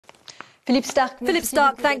Philippe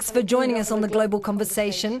Starck, thanks for joining us on the Global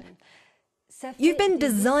Conversation. You've been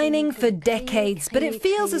designing for decades, but it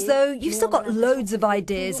feels as though you've still got loads of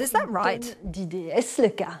ideas. Is that right?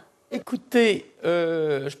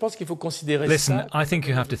 Listen, I think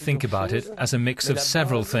you have to think about it as a mix of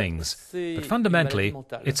several things. But fundamentally,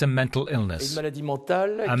 it's a mental illness.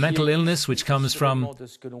 A mental illness which comes from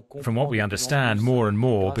what we understand more and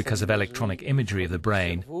more because of electronic imagery of the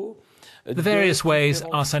brain, the various ways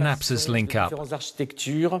our synapses link up.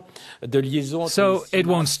 So it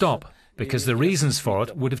won't stop, because the reasons for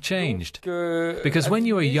it would have changed. Because when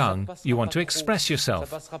you are young, you want to express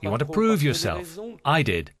yourself. You want to prove yourself. I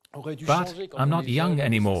did. But I'm not young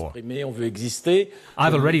anymore.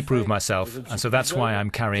 I've already proved myself, and so that's why I'm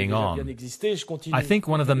carrying on. I think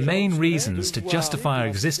one of the main reasons to justify our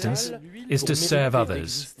existence is to serve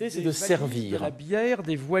others. And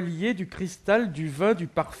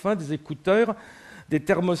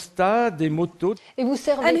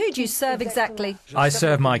who do you serve exactly? I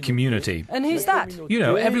serve my community. And who's that? You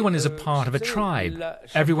know, everyone is a part of a tribe.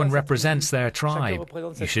 Everyone represents their tribe.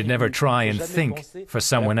 You should never try and think for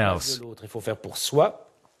someone else.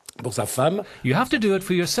 You have to do it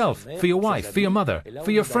for yourself, for your wife, for your mother,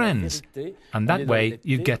 for your friends. And that way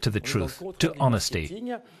you get to the truth, to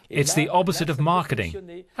honesty. It's the opposite of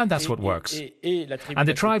marketing, and that's what works. And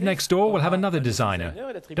the tribe next door will have another designer.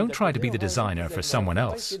 Don't try to be the designer for someone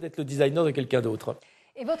else.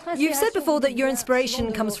 You've said before that your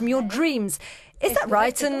inspiration comes from your dreams. Is that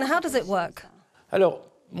right, and how does it work?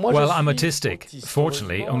 Well, I'm autistic.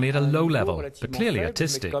 Fortunately, only at a low level, but clearly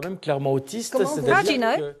autistic. How do you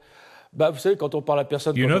know?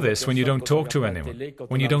 You know this when you don't talk to anyone,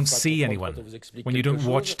 when you don't see anyone, when you don't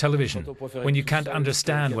watch television, when you can't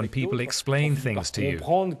understand when people explain things to you,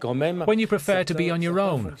 when you prefer to be on your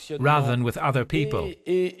own rather than with other people.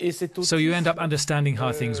 So you end up understanding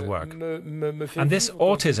how things work. And this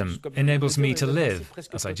autism enables me to live,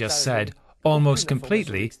 as I just said, almost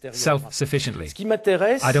completely self-sufficiently.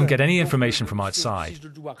 I don't get any information from outside.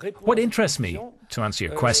 What interests me, to answer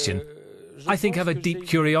your question, I think I have a deep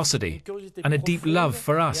curiosity and a deep love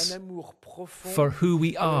for us, for who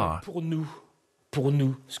we are.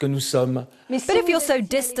 But if you're so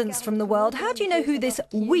distanced from the world, how do you know who this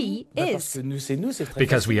we is?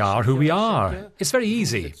 Because we are who we are. It's very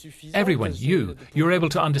easy. Everyone, you're able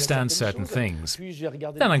to understand certain things.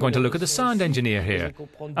 Then I'm going to look at the sound engineer here,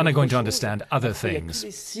 and I'm going to understand other things.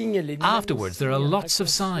 Afterwards, there are lots of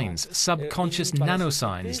signs, subconscious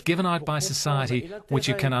nanosigns given out by society which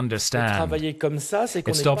you can understand.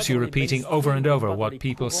 It stops you repeating over and over what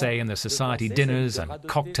people say in their society dinners and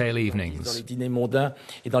cocktail evenings. I'd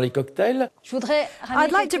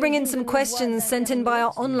like to bring in some questions sent in by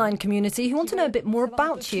our online community who want to know a bit more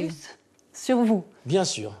about you. This is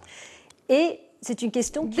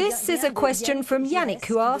a question from Yannick,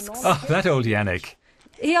 who asks... Oh, that old Yannick.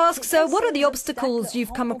 He asks, what are the obstacles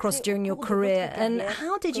you've come across during your career, and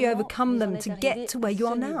how did you overcome them to get to where you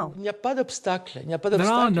are now? There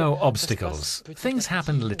are no obstacles. Things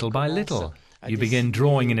happen little by little. You begin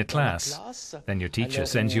drawing in a class, then your teacher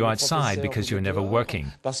sends you outside because you're never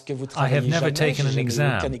working. I have never taken an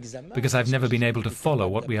exam because I've never been able to follow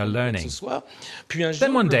what we are learning.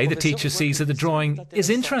 Then one day the teacher sees that the drawing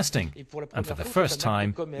is interesting, and for the first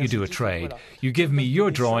time you do a trade. You give me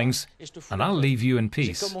your drawings and I'll leave you in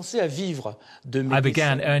peace. I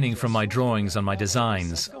began earning from my drawings and my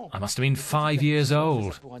designs. I must have been 5 years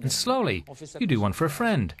old. And slowly, you do one for a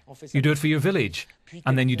friend. You do it for your village.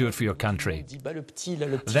 And then you do it for your country.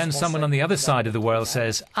 Then someone on the other side of the world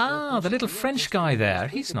says, "Ah, the little French guy there,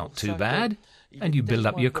 he's not too bad." And you build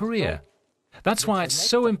up your career. That's why it's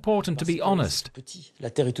so important to be honest.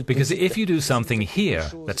 Because if you do something here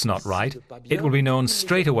that's not right, it will be known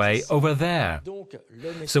straight away over there.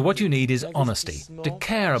 So what you need is honesty, to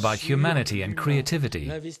care about humanity and creativity.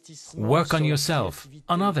 Work on yourself,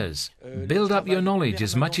 on others. Build up your knowledge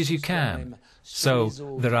as much as you can. So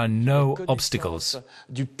there are no obstacles.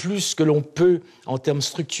 Du plus que l'on peut en termes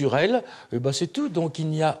structurels, c'est tout. Donc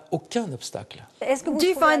il n'y a aucun obstacle. Do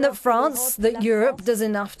you find that France, that Europe, does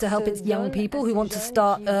enough to help its young people who want to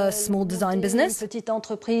start a small design business?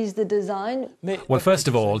 Well, first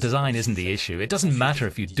of all, design isn't the issue. It doesn't matter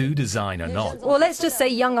if you do design or not. Well, let's just say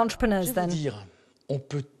young entrepreneurs then.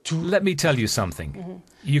 Let me tell you something.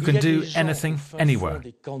 You can do anything, anywhere.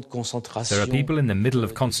 There are people in the middle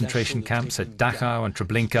of concentration camps at Dachau and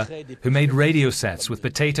Treblinka who made radio sets with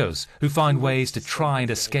potatoes, who found ways to try and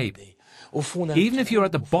escape. Even if you're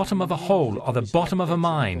at the bottom of a hole or the bottom of a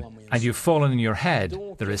mine and you've fallen on your head,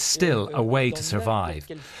 there is still a way to survive.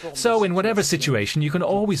 So in whatever situation, you can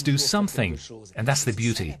always do something. And that's the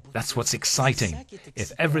beauty. That's what's exciting.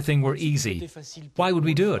 If everything were easy, why would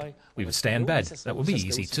we do it? We would stay in bed. That would be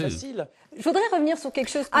easy too.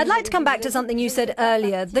 I'd like to come back to something you said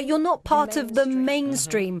earlier, that you're not part of the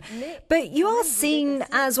mainstream, but you are seen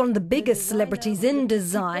as one of the biggest celebrities in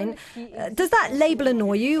design. Does that label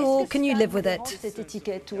annoy you, or can you live with it?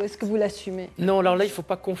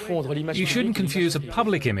 You shouldn't confuse a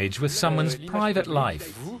public image with someone's private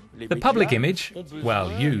life. The public image, well,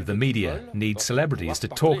 you, the media, need celebrities to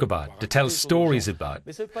talk about, to tell stories about.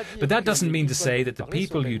 But that doesn't mean to say that the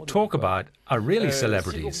people you talk about are really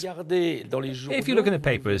celebrities. If you look in the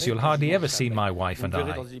papers, you'll hardly ever see my wife and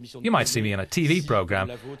I. You might see me on a TV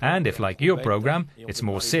program, and if, like your program, it's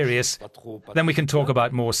more serious, then we can talk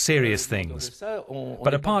about more serious things.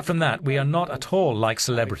 But apart from that, we are not at all like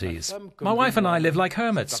celebrities. My wife and I live like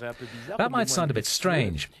hermits. That might sound a bit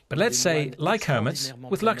strange, but let's say like hermits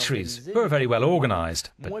with luxuries, who are very well organized,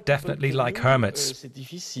 but definitely like hermits.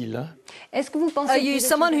 Are you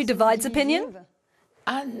someone who divides opinion?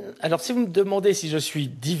 I think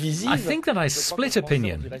that I split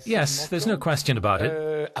opinion. Yes, there's no question about it.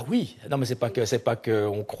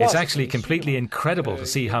 It's actually completely incredible to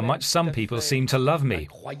see how much some people seem to love me.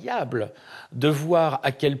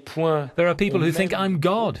 There are people who think I'm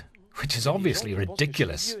God, which is obviously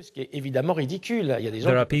ridiculous.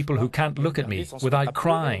 There are people who can't look at me without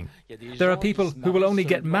crying. There are people who will only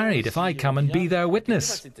get married if I come and be their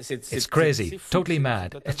witness. It's crazy, totally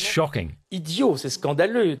mad, it's shocking. And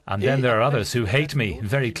then there are others who hate me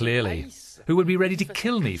very clearly, who would be ready to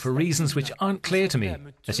kill me for reasons which aren't clear to me,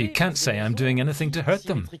 as you can't say I'm doing anything to hurt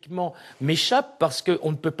them. There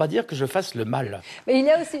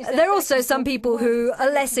are also some people who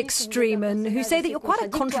are less extreme and who say that you're quite a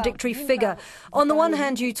contradictory figure. On the one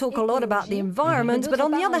hand, you talk a lot about the environment, but on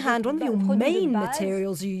the other hand, one of your main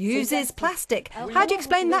materials you use is plastic. How do you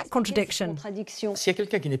explain that contradiction?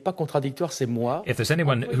 If there's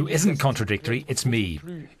anyone who isn't contradictory, it's me.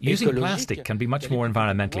 Using plastic can be much more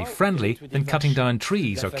environmentally friendly than cutting down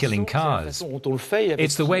trees or killing cars.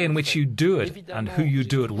 It's the way in which you do it and who you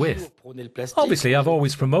do it with. Obviously, I've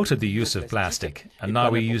always promoted the use of plastic, and now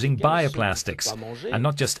we're using bioplastics, and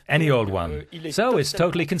not just any old one. So it's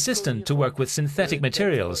totally consistent to work with synthetic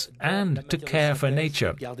materials and to care for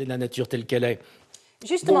nature.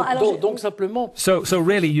 So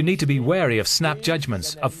really, you need to be wary of snap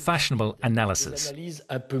judgments, of fashionable analysis.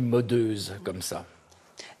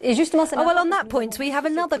 Well, on that point, we have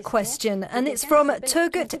another question, and it's from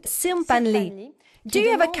Turgut Simpanli. Do you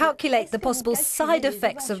ever calculate the possible side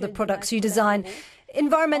effects of the products you design,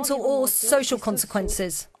 environmental or social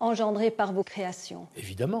consequences?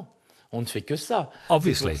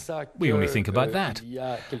 Obviously, we only think about that.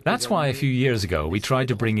 That's why a few years ago we tried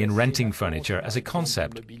to bring in renting furniture as a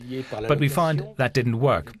concept. But we found that didn't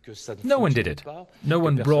work. No one did it. No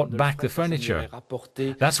one brought back the furniture.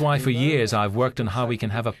 That's why for years I've worked on how we can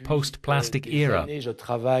have a post-plastic era.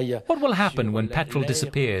 What will happen when petrol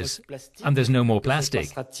disappears and there's no more plastic?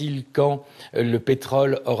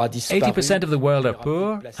 80% of the world are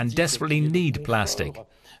poor and desperately need plastic.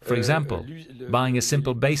 For example, buying a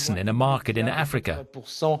simple basin in a market in Africa.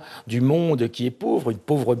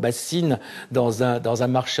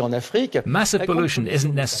 Massive pollution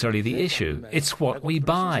isn't necessarily the issue, it's what we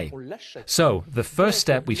buy. So, the first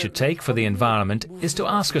step we should take for the environment is to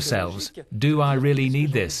ask ourselves, do I really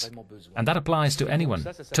need this? And that applies to anyone.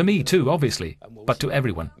 To me too, obviously, but to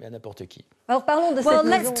everyone. Well,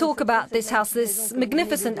 let's talk about this house, this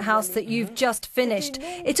magnificent house that you've just finished.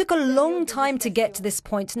 It took a long time to get to this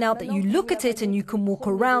point. Now that you look at it and you can walk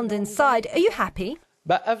around inside, are you happy?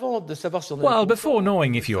 Well, before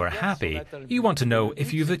knowing if you're happy, you want to know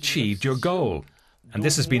if you've achieved your goal. And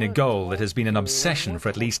this has been a goal that has been an obsession for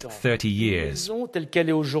at least 30 years.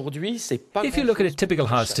 If you look at a typical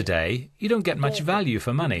house today, you don't get much value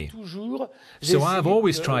for money. So I've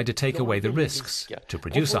always tried to take away the risks, to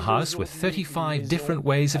produce a house with 35 different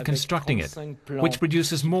ways of constructing it, which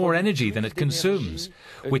produces more energy than it consumes,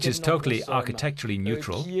 which is totally architecturally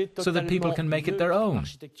neutral, so that people can make it their own.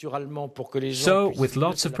 So, with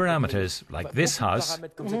lots of parameters, like this house,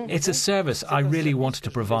 it's a service I really wanted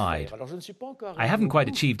to provide. I haven't quite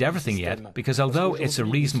achieved everything yet, because although it's a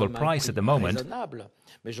reasonable price at the moment,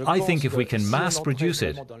 I think if we can mass produce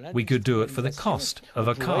it, we could do it for the cost of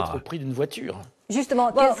a car.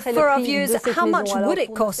 Well, for our viewers, how much would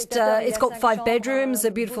it cost? It's got 5 bedrooms,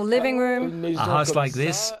 a beautiful living room. A house like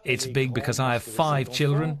this, it's big because I have 5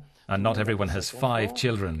 children, and not everyone has 5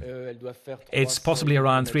 children. It's possibly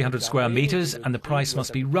around 300 square meters, and the price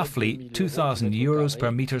must be roughly €2,000 per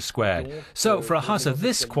meter squared. So for a house of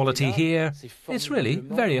this quality here, it's really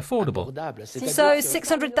very affordable. So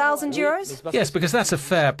 €600,000? Yes, because that's a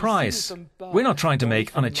fair price. We're not trying to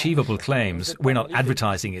make unachievable claims. We're not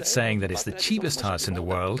advertising it saying that it's the cheapest house in the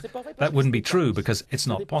world. That wouldn't be true because it's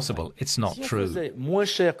not possible. It's not true.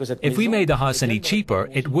 If we made the house any cheaper,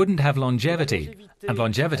 it wouldn't have longevity. And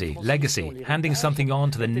longevity, legacy, handing something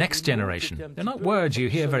on to the next generation, they're not words you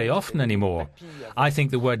hear very often anymore. I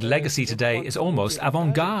think the word legacy today is almost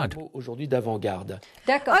avant-garde.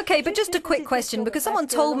 Okay, but just a quick question, because someone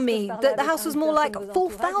told me that the house was more like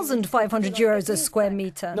 €4,500 a square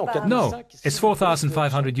meter. No, it's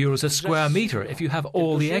 €4,500 a square meter if you have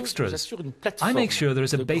all the extras. I make sure there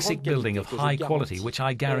is a basic building of high quality, which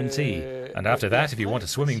I guarantee. And after that, if you want a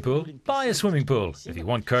swimming pool, buy a swimming pool. If you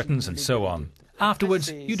want curtains and so on.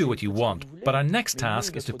 Afterwards, you do what you want. But our next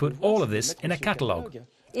task is to put all of this in a catalogue.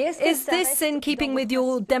 Is this in keeping with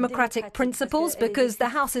your democratic principles? Because the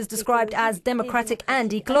house is described as democratic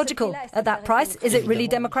and ecological. At that price, is it really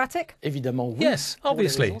democratic? Yes,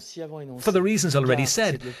 obviously. For the reasons already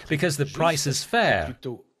said, because the price is fair.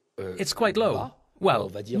 It's quite low.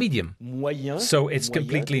 Well, medium. So it's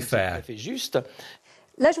completely fair.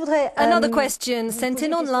 Another question sent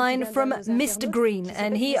in online from Mr. Green,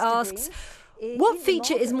 and he asks, what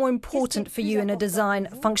feature is more important for you in a design,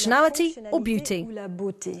 functionality or beauty?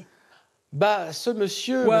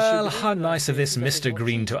 Well, how nice of this Mr.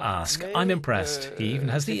 Green to ask. I'm impressed. He even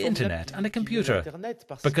has the internet and a computer.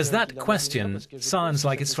 Because that question sounds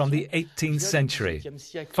like it's from the 18th century.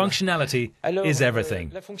 Functionality is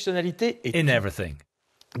everything. In everything.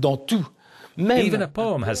 Even a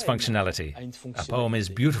poem has functionality. A poem is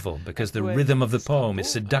beautiful because the rhythm of the poem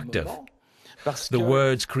is seductive. The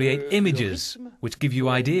words create images which give you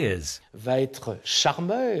ideas. And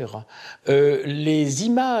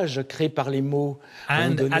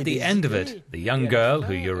at the end of it, the young girl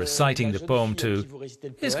who you're reciting the poem to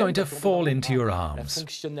is going to fall into your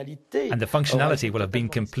arms. And the functionality will have been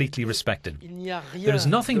completely respected. There is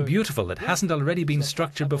nothing beautiful that hasn't already been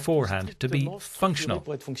structured beforehand to be functional.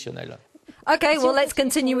 Okay, well, let's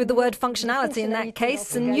continue with the word functionality in that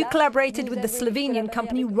case. And you collaborated with the Slovenian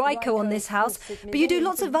company Ryko on this house, but you do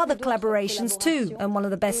lots of other collaborations too. And one of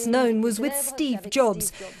the best known was with Steve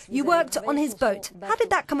Jobs. You worked on his boat. How did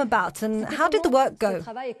that come about and how did the work go?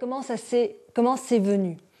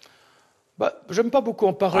 I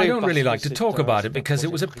don't really like to talk about it because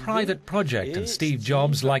it was a private project and Steve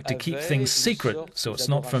Jobs liked to keep things secret, so it's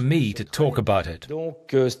not for me to talk about it.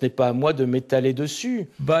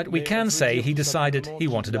 But we can say he decided he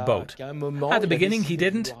wanted a boat. At the beginning he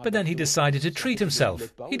didn't, but then he decided to treat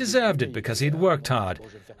himself. He deserved it because he had worked hard,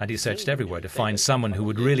 and he searched everywhere to find someone who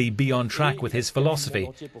would really be on track with his philosophy.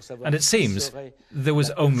 And it seems there was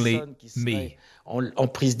only me. En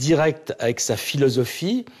prise directe avec sa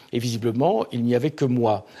philosophie, et visiblement, il n'y avait que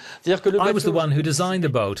moi. I was the one who designed the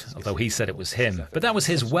boat, although he said it was him. But that was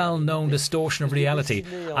his well-known distortion of reality.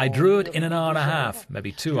 I drew it in an hour and a half,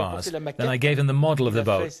 maybe 2 hours. Then I gave him the model of the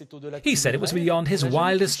boat. He said it was beyond his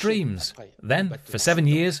wildest dreams. Then, for 7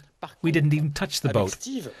 years, we didn't even touch the boat.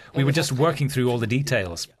 We were just working through all the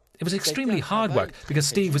details. It was extremely hard work because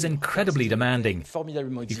Steve was incredibly demanding.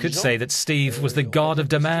 You could say that Steve was the god of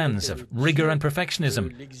demands, of rigor and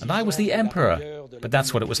perfectionism, and I was the emperor. But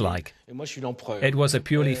that's what it was like. It was a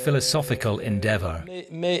purely philosophical endeavor.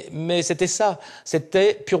 Mais c'était ça,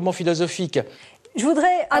 c'était purement philosophique.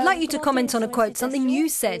 I'd like you to comment on a quote, something you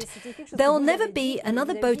said. There'll never be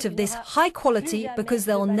another boat of this high quality because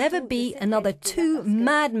there'll never be another 2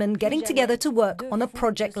 madmen getting together to work on a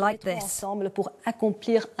project like this.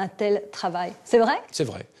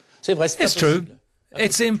 It's true.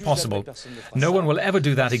 It's impossible. No one will ever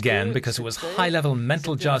do that again because it was high-level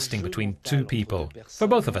mental jousting between 2 people. For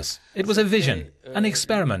both of us, it was a vision, an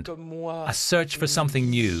experiment, a search for something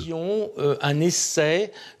new. Un essai,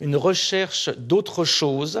 une recherche d'autre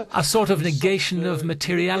chose. A sort of negation of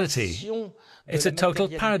materiality. It's a total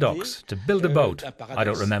paradox to build a boat, I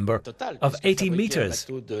don't remember, of 80 meters.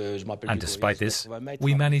 And despite this,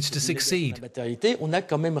 we managed to succeed.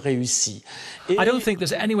 I don't think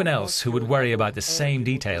there's anyone else who would worry about the same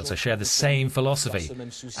details or share the same philosophy.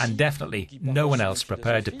 And definitely no one else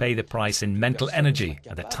prepared to pay the price in mental energy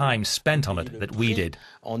and the time spent on it that we did.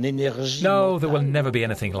 No, there will never be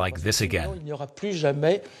anything like this again. Il n'y aura plus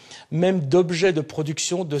jamais même d'objet de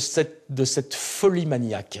production de cette folie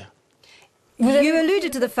maniaque. You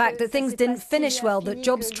alluded to the fact that things didn't finish well, that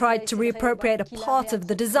Jobs tried to reappropriate a part of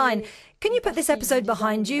the design. Can you put this episode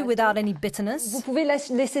behind you without any bitterness? Vous pouvez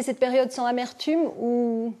laisser cette période sans amertume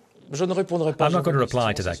ou... I'm not going to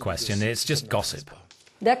reply to that question. It's just gossip.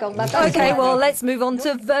 Okay, well, let's move on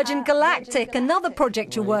to Virgin Galactic, another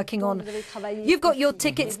project you're working on. You've got your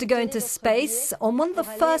tickets to go into space on one of the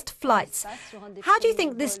first flights. How do you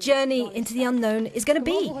think this journey into the unknown is going to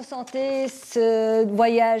be?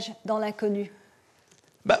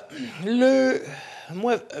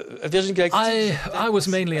 I was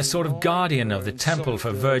mainly a sort of guardian of the temple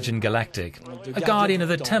for Virgin Galactic, a guardian of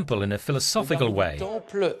the temple in a philosophical way.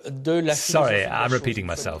 Sorry, I'm repeating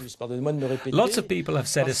myself. Lots of people have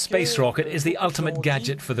said a space rocket is the ultimate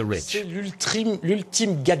gadget for the rich.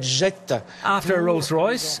 After a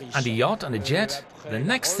Rolls-Royce and a yacht and a jet, the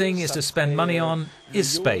next thing is to spend money on is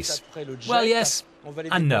space. Well, yes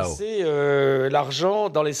and no.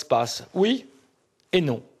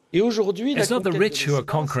 It's not the rich who are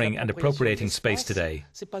conquering and appropriating space today.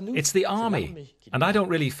 It's the army. And I don't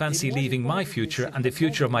really fancy leaving my future and the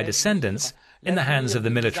future of my descendants in the hands of the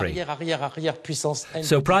military. So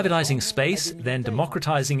privatizing space, then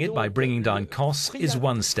democratizing it by bringing down costs is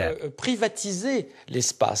one step. It's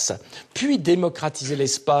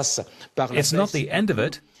not the end of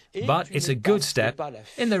it, but it's a good step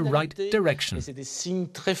in the right direction.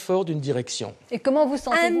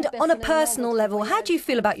 And on a personal level, how do you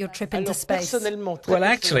feel about your trip into space? Well,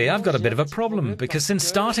 actually, I've got a bit of a problem, because since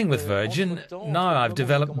starting with Virgin, now I've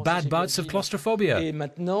developed bad bouts of claustrophobia.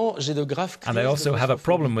 And I also have a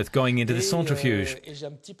problem with going into the centrifuge.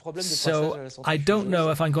 So I don't know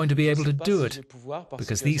if I'm going to be able to do it,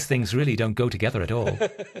 because these things really don't go together at all.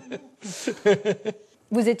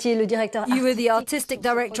 You were the artistic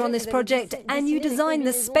director on this project and you designed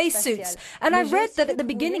the spacesuits. And I read that at the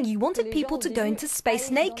beginning you wanted people to go into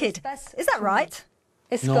space naked. Is that right?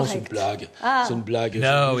 No,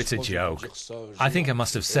 it's a joke. I think I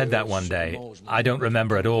must have said that one day. I don't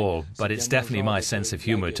remember at all, but it's definitely my sense of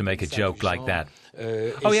humor to make a joke like that.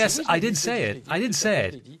 Oh yes, I did say it.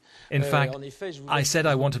 In fact, I said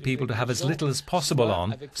I wanted people to have as little as possible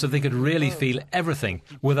on so they could really feel everything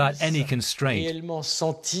without any constraint. You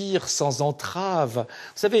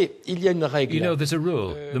know, there's a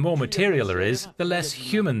rule. The more material there is, the less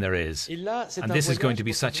human there is. And this is going to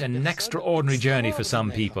be such an extraordinary journey for some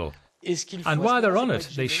people. And while they're on it,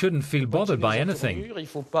 they shouldn't feel bothered by anything.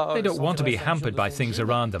 They don't want to be hampered by things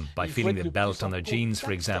around them, by feeling the belt on their jeans,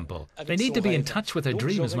 for example. They need to be in touch with their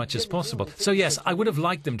dream as much as possible. So yes, I would have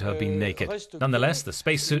liked them to have been naked. Nonetheless, the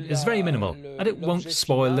spacesuit is very minimal, and it won't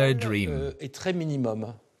spoil their dream.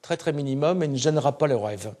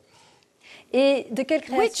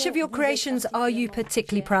 Which of your creations are you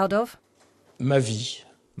particularly proud of?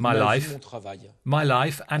 My life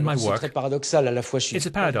and my work. It's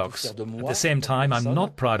a paradox. At the same time, I'm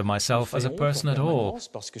not proud of myself as a person at all.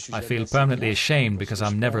 I feel permanently ashamed because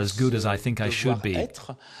I'm never as good as I think I should be.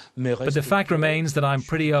 But the fact remains that I'm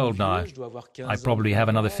pretty old now. I probably have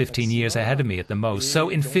another 15 years ahead of me at the most. So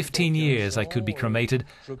in 15 years I could be cremated,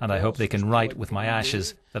 and I hope they can write with my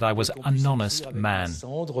ashes that I was an honest man.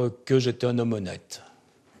 So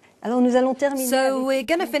we're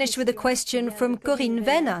going to finish with a question from Corinne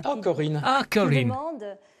Venner. Corinne. Corinne.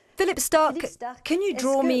 Philippe Starck, can you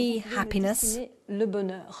draw me happiness? You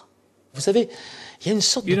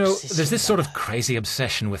know, there's this sort of crazy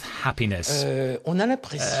obsession with happiness.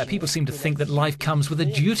 People seem to think that life comes with a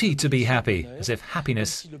duty to be happy, as if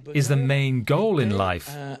happiness is the main goal in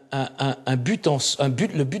life.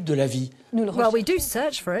 Well, we do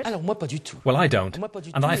search for it. Well, I don't,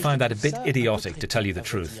 and I find that a bit idiotic, to tell you the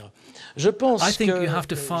truth. I think you have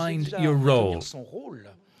to find your role.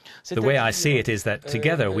 The way I see it is that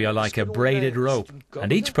together we are like a braided rope,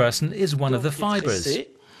 and each person is one of the fibres.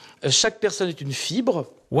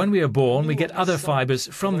 When we are born, we get other fibres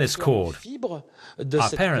from this cord. Our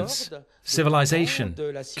parents, civilization,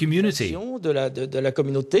 community.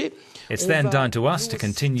 It's then down to us to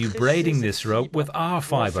continue braiding this rope with our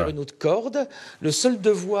fibre.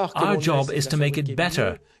 Our job is to make it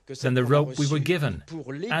better than the rope we were given,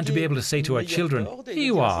 and to be able to say to our children, here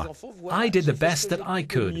you are, I did the best that I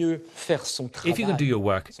could. If you can do your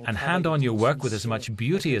work and hand on your work with as much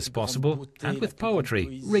beauty as possible, and with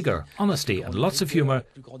poetry, rigour, honesty and lots of humour,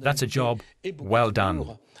 that's a job well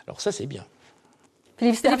done.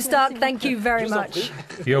 Philippe Starck, thank you very much.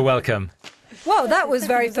 You're welcome. Well, that was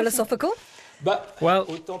very philosophical. Well,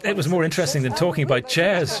 it was more interesting than talking about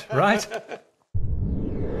chairs, right?